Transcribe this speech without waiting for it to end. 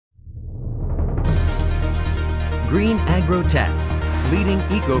Green Agrotech, leading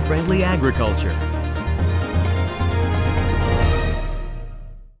eco-friendly agriculture.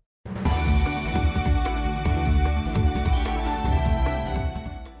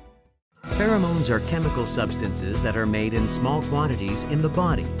 Pheromones are chemical substances that are made in small quantities in the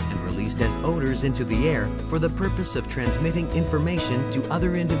body and released as odors into the air for the purpose of transmitting information to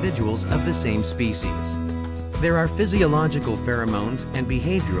other individuals of the same species. There are physiological pheromones and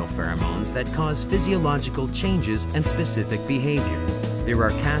behavioral pheromones that cause physiological changes and specific behavior. There are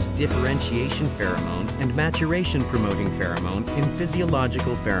caste differentiation pheromone and maturation-promoting pheromone in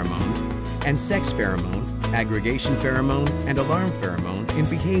physiological pheromones, and sex pheromone, aggregation pheromone, and alarm pheromone in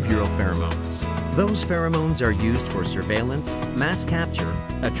behavioral pheromones. Those pheromones are used for surveillance, mass capture,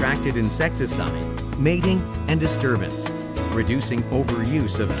 attracted insecticide, mating, and disturbance, reducing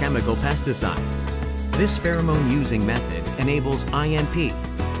overuse of chemical pesticides. This pheromone-using method enables INP,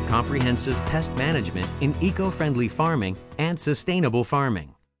 comprehensive pest management in eco-friendly farming and sustainable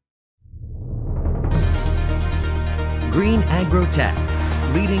farming. Green Agrotech,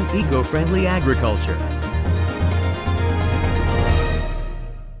 leading eco-friendly agriculture.